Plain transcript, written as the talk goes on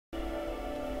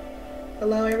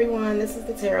Hello everyone, this is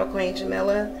the Tarot Queen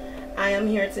Jamila. I am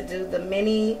here to do the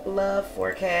mini love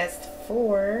forecast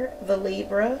for the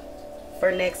Libra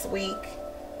for next week,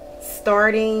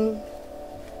 starting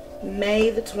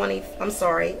April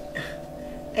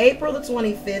the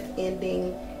 25th,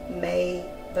 ending May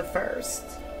the 1st.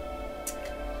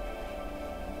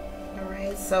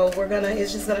 Alright, so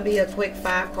it's just gonna be a quick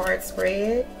 5-card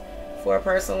spread for a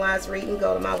personalized reading.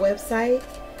 Go to my website.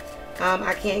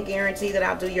 I can't guarantee that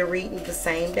I'll do your reading the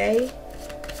same day,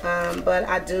 but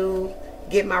I do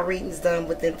get my readings done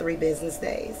within 3 business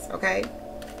days, okay?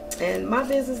 And my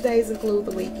business days include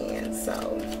the weekend,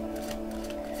 so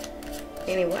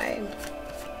anyway,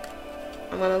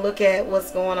 I'm going to look at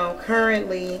what's going on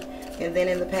currently, and then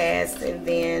in the past, and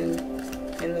then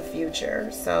in the future.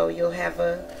 So you'll have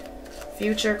a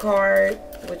future card,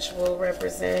 which will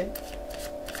represent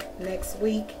next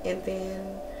week, and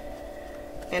then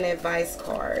an advice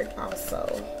card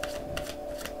also.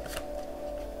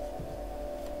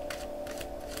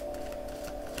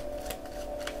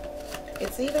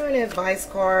 It's either an advice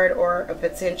card or a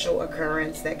potential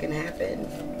occurrence that can happen.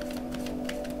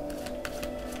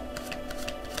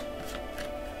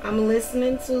 I'm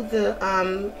listening to the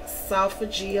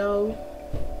Solfeggio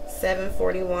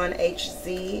 741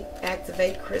 HZ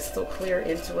Activate Crystal Clear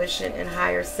Intuition and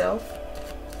Higher Self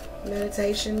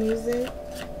meditation music.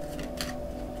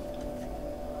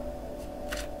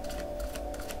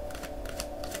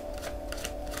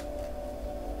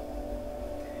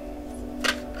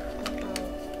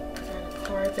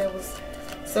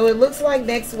 So it looks like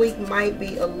next week might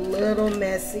be a little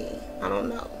messy. I don't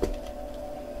know.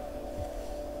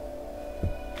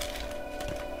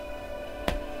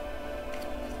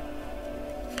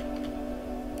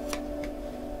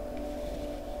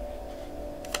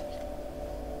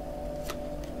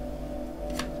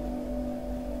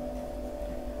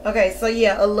 Okay, so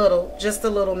yeah, just a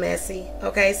little messy.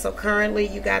 Okay, so currently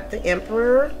you got the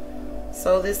Emperor.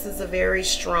 So this is a very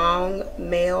strong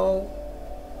male,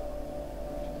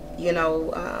 you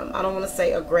know, I don't want to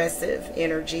say aggressive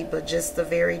energy, but just a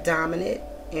very dominant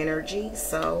energy.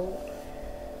 So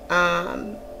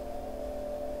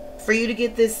for you to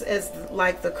get this as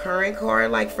like the current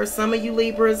card, like for some of you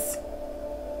Libras,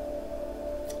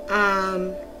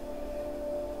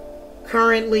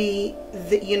 currently,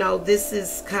 you know, this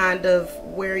is kind of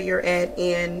where you're at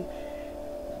in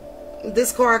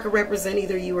this card. Could represent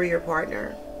either you or your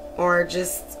partner, or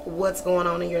just what's going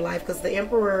on in your life, because the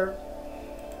Emperor,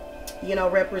 you know,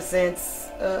 represents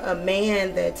a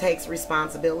man that takes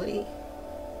responsibility.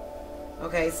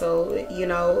 Okay, so, you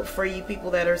know, for you people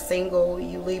that are single,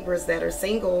 you Libras that are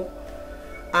single,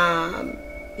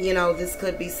 you know, this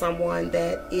could be someone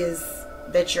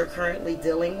that you're currently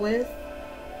dealing with.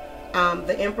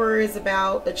 The Emperor is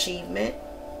about achievement,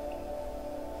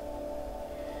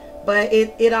 but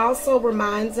it also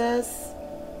reminds us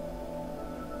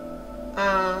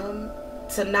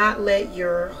to not let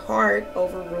your heart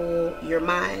overrule your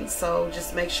mind. So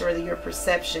just make sure that your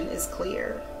perception is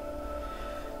clear.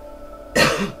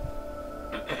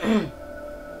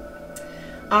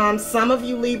 Some of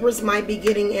you Libras might be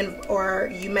getting in,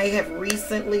 or you may have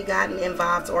recently gotten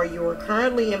involved, or you are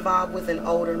currently involved with an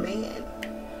older man.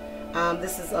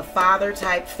 This is a father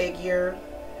type figure.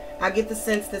 I get the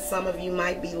sense that some of you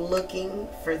might be looking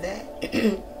for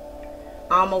that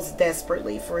almost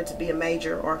desperately, for it to be a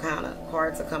major arcana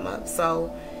card to come up.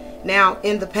 So now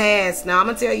in the past, now I'm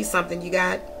gonna tell you something. You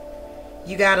got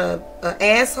a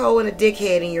asshole and a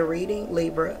dickhead in your reading,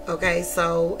 Libra. Okay,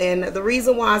 so, and the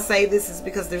reason why I say this is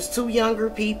because there's 2 younger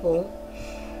people.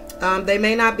 They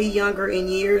may not be younger in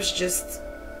years, just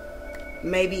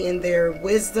maybe in their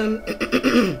wisdom.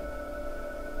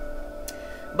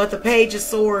 But the Page of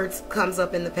Swords comes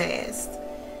up in the past.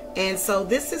 And so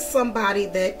this is somebody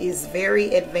that is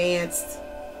very advanced,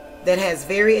 that has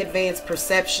very advanced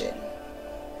perception.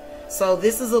 So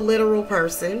this is a literal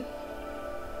person.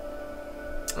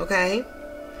 Okay.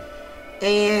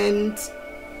 And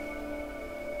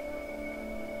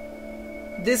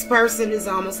this person is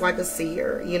almost like a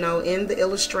seer. You know, in the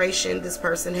illustration, this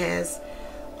person has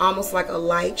almost like a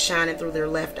light shining through their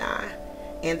left eye.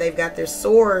 And they've got their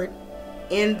sword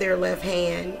in their left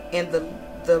hand, and the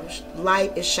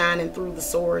light is shining through the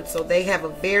sword. So they have a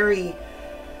very,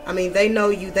 I mean, they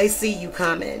know you, they see you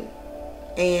coming,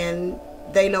 and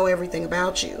they know everything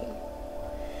about you.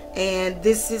 And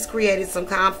this has created some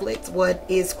conflict. What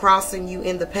is crossing you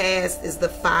in the past is the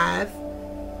 5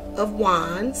 of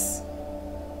Wands.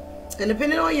 And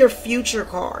depending on your future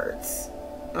cards,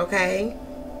 okay,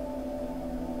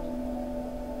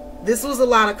 this was a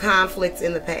lot of conflict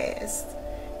in the past.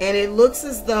 And it looks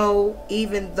as though,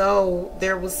 even though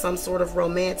there was some sort of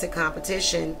romantic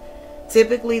competition,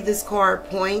 typically this card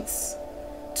points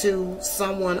to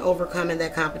someone overcoming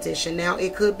that competition. Now,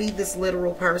 it could be this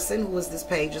literal person who is this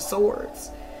Page of Swords.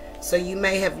 So you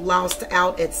may have lost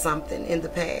out at something in the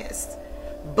past.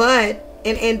 But,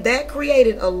 and that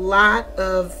created a lot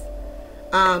of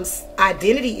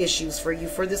identity issues for you.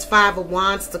 For this Five of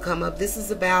Wands to come up, this is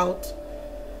about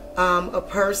a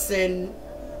person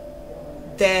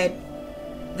that,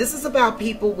 this is about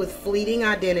people with fleeting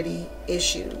identity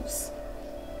issues.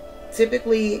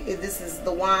 Typically, this is,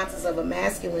 the wands is of a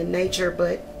masculine nature,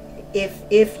 but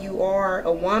if you are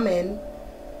a woman,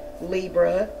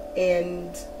 Libra,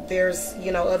 and there's,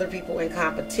 you know, other people in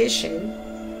competition,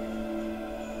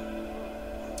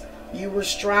 you were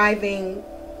striving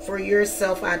for your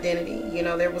self-identity. You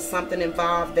know, there was something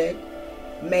involved that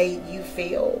made you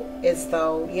feel as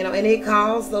though, you know, and it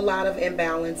caused a lot of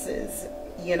imbalances,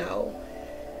 you know.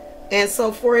 And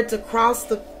so for it to cross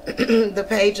the the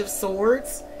Page of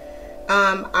Swords,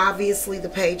 obviously the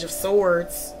Page of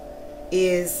Swords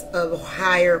is a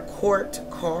higher court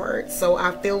card. So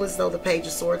I feel as though the Page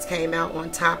of Swords came out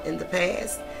on top in the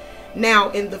past. Now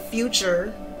in the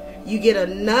future, you get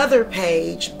another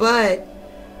page, but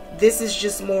this is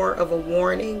just more of a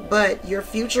warning. But your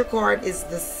future card is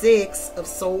the Six of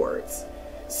Swords.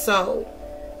 So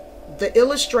the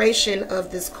illustration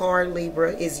of this card,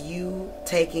 Libra, is you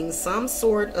taking some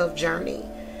sort of journey.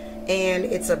 And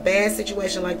it's a bad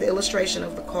situation. Like the illustration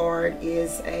of the card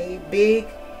is a big,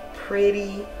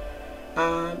 pretty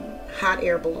hot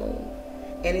air balloon.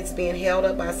 And it's being held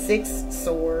up by six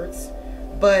swords.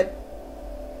 But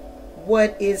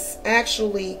what is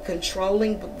actually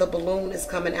controlling the balloon is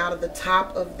coming out of the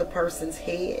top of the person's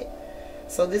head.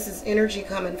 So this is energy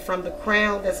coming from the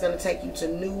crown that's going to take you to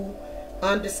new,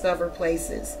 undiscovered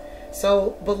places.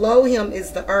 So below him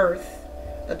is the earth,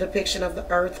 a depiction of the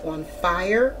earth on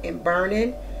fire and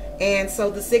burning. And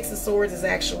so the Six of Swords is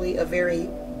actually a very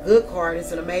good card.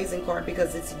 It's an amazing card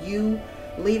because it's you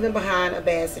leaving behind a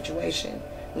bad situation,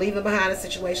 leaving behind a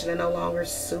situation that no longer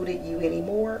suited you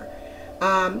anymore.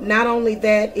 Not only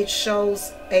that, it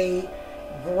shows a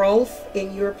growth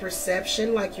in your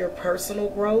perception, like your personal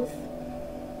growth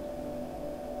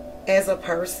as a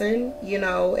person, you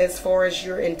know, as far as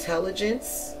your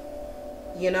intelligence,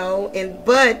 you know. And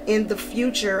but in the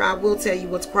future, I will tell you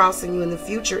what's crossing you in the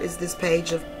future is this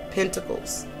Page of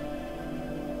Pentacles.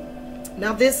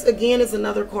 Now this again is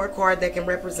another card that can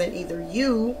represent either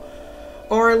you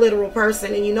or a literal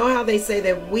person. And you know how they say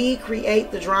that we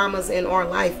create the dramas in our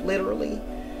life, literally.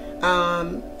 I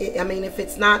mean, if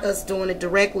it's not us doing it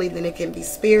directly, then it can be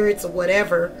spirits or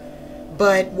whatever.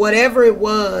 But whatever it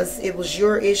was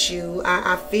your issue.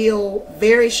 I feel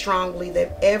very strongly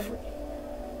that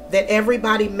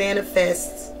everybody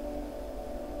manifests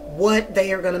what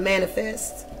they are going to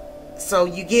manifest. So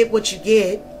you get what you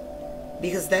get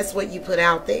because that's what you put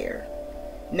out there.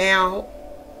 Now,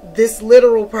 this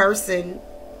literal person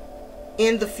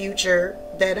in the future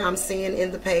that I'm seeing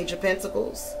in the Page of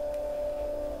Pentacles,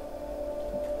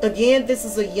 again, this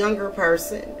is a younger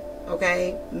person,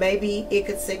 okay? Maybe it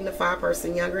could signify a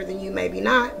person younger than you, maybe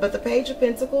not. But the Page of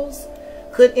Pentacles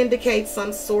could indicate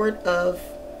some sort of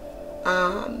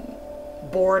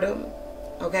boredom,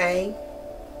 okay?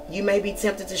 You may be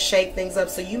tempted to shake things up.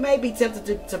 So you may be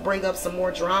tempted to bring up some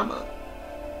more drama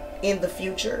in the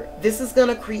future. This is going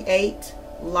to create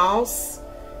loss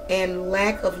and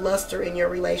lack of luster in your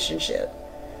relationship.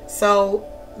 So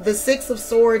the Six of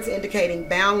Swords indicating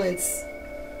balance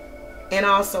and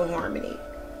also harmony.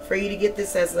 For you to get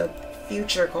this as a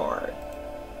future card.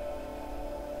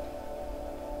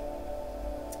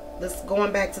 Let's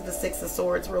going back to the Six of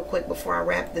Swords real quick before I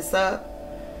wrap this up.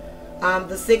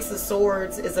 The Six of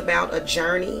Swords is about a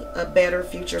journey, a better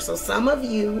future. So some of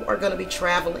you are going to be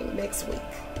traveling next week,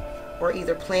 or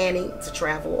either planning to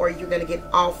travel, or you're going to get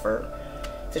offered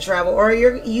to travel, or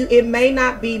it may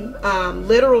not be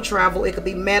literal travel. It could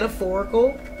be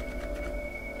metaphorical,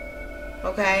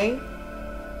 okay?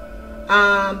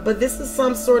 But this is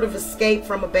some sort of escape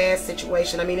from a bad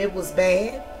situation. I mean, it was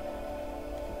bad,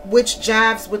 which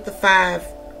jives with the Five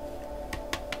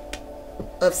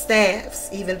of Staffs.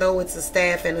 Even though it's a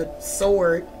staff and a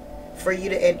sword, for you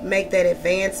to make that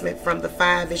advancement from the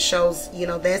Five, it shows, you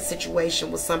know, that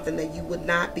situation was something that you would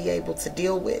not be able to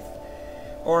deal with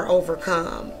or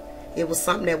overcome. It was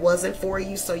something that wasn't for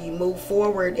you, so you move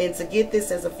forward. And to get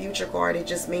this as a future card, it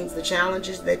just means the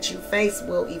challenges that you face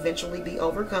will eventually be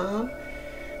overcome.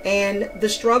 And the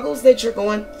struggles that you're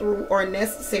going through are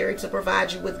necessary to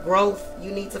provide you with growth.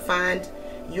 You need to find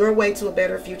your way to a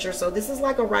better future. So this is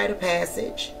like a rite of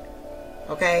passage,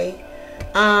 okay?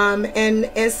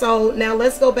 And so now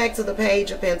let's go back to the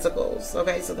Page of Pentacles.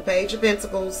 Okay, so the Page of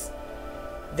Pentacles,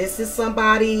 this is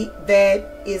somebody that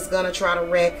is gonna try to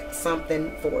wreck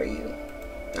something for you.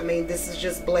 I mean, this is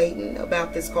just blatant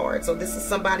about this card. So this is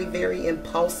somebody very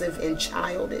impulsive and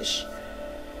childish.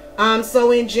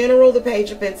 So in general, the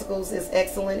Page of Pentacles is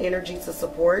excellent energy to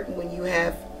support when you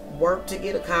have work to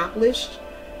get accomplished.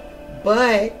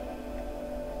 But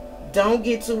don't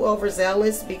get too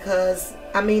overzealous, because,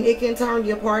 I mean, it can turn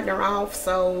your partner off.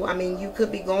 So, I mean, you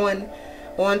could be going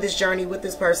on this journey with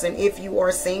this person. If you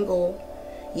are single,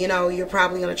 you know, you're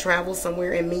probably going to travel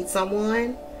somewhere and meet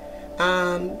someone.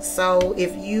 So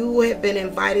if you have been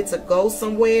invited to go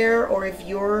somewhere, or if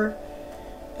your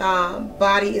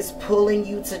body is pulling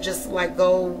you to just like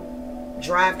go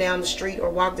drive down the street or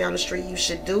walk down the street, you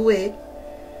should do it.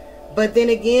 But then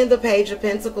again, the Page of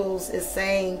Pentacles is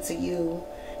saying to you,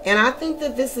 and I think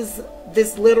that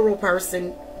this literal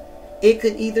person, it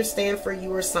could either stand for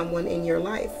you or someone in your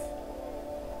life.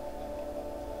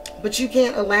 But you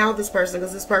can't allow this person,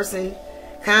 because this person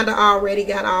kind of already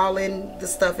got all in the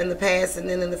stuff in the past, and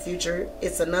then in the future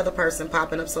it's another person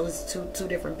popping up. So it's two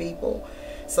different people.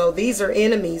 So these are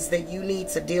enemies that you need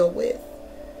to deal with,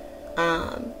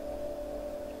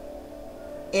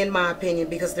 in my opinion,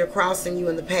 because they're crossing you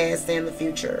in the past and the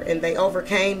future, and they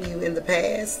overcame you in the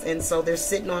past, and so they're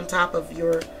sitting on top of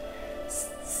your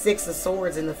Six of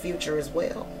Swords in the future as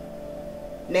well.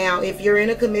 Now, if you're in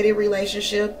a committed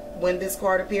relationship, when this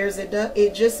card appears,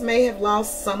 it just may have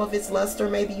lost some of its luster.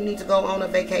 Maybe you need to go on a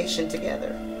vacation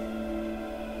together.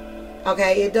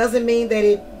 Okay, it doesn't mean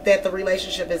that the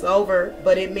relationship is over,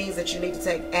 but it means that you need to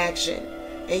take action,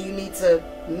 and you need to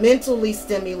mentally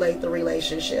stimulate the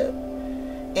relationship.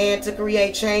 And to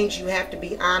create change, you have to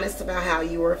be honest about how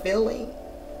you are feeling.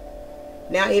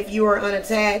 Now, if you are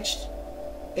unattached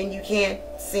and you can't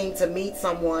seem to meet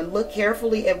someone, look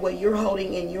carefully at what you're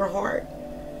holding in your heart.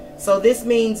 So this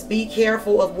means be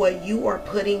careful of what you are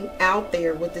putting out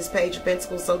there with this Page of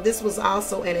Pentacles. So this was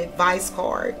also an advice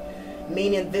card,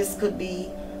 meaning this could be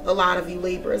a lot of you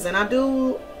Libras. And I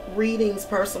do readings,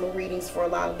 personal readings for a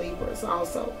lot of Libras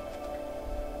also.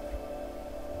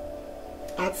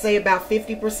 I'd say about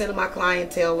 50% of my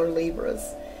clientele are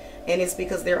Libras. And it's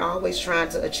because they're always trying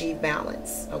to achieve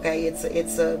balance. Okay, it's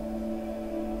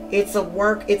a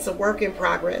work in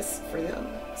progress for them.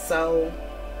 So,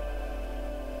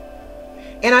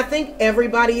 and I think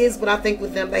everybody is, but I think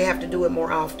with them they have to do it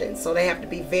more often. So they have to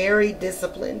be very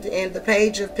disciplined. And the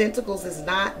Page of Pentacles is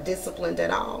not disciplined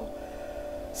at all.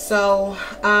 So,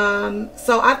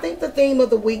 so I think the theme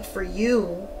of the week for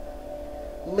you,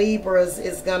 Libras,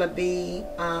 is going to be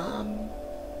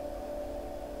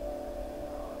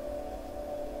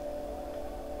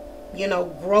you know,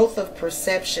 growth of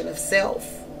perception of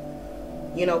self.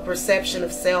 You know, perception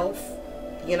of self.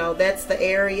 You know, that's the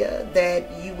area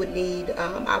that you would need,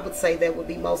 I would say that would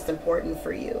be most important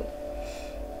for you.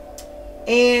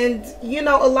 And, you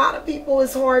know, a lot of people,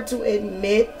 it's hard to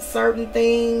admit certain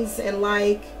things. And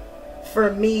like,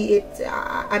 for me,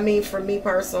 I mean, for me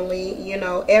personally, you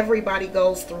know, everybody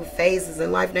goes through phases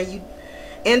in life. Now,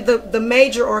 and the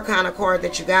major arcana card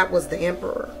that you got was the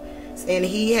Emperor. And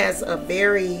he has a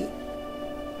very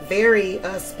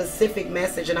specific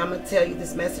message. And I'm going to tell you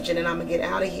this message, and then I'm going to get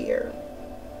out of here.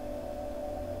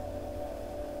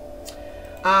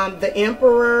 The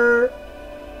Emperor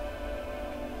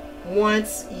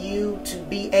wants you to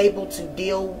be able to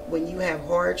deal when you have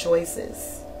hard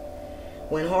choices.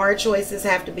 When hard choices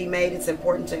have to be made, it's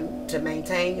important to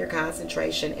maintain your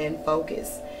concentration and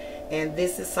focus. And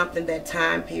this is something that this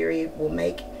time period will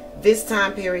make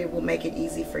it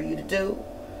easy for you to do.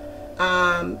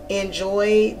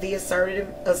 Enjoy the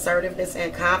assertiveness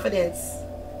and confidence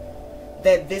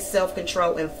that this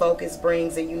self-control and focus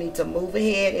brings, and you need to move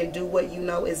ahead and do what you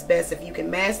know is best. If you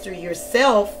can master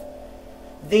yourself,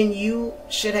 then you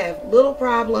should have little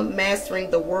problem mastering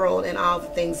the world and all the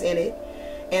things in it.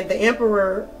 And the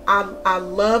Emperor, I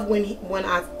love when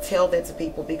I tell that to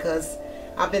people, because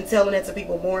I've been telling that to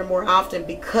people more and more often,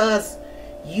 because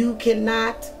you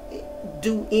cannot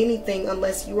do anything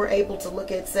unless you are able to look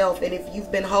at self. And if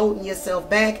you've been holding yourself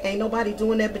back, ain't nobody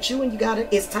doing that but you, and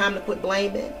it's time to quit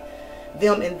blaming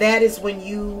them. And that is when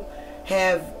you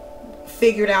have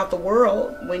figured out the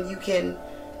world, when you can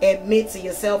admit to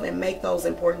yourself and make those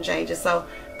important changes. So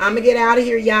I'm gonna get out of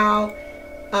here, y'all.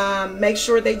 Make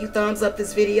sure that you thumbs up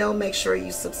this video, make sure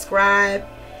you subscribe,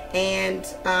 and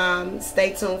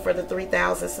stay tuned for the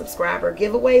 3,000 subscriber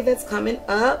giveaway that's coming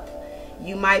up.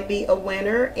 You might be a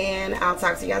winner, and I'll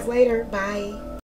talk to you guys later. Bye.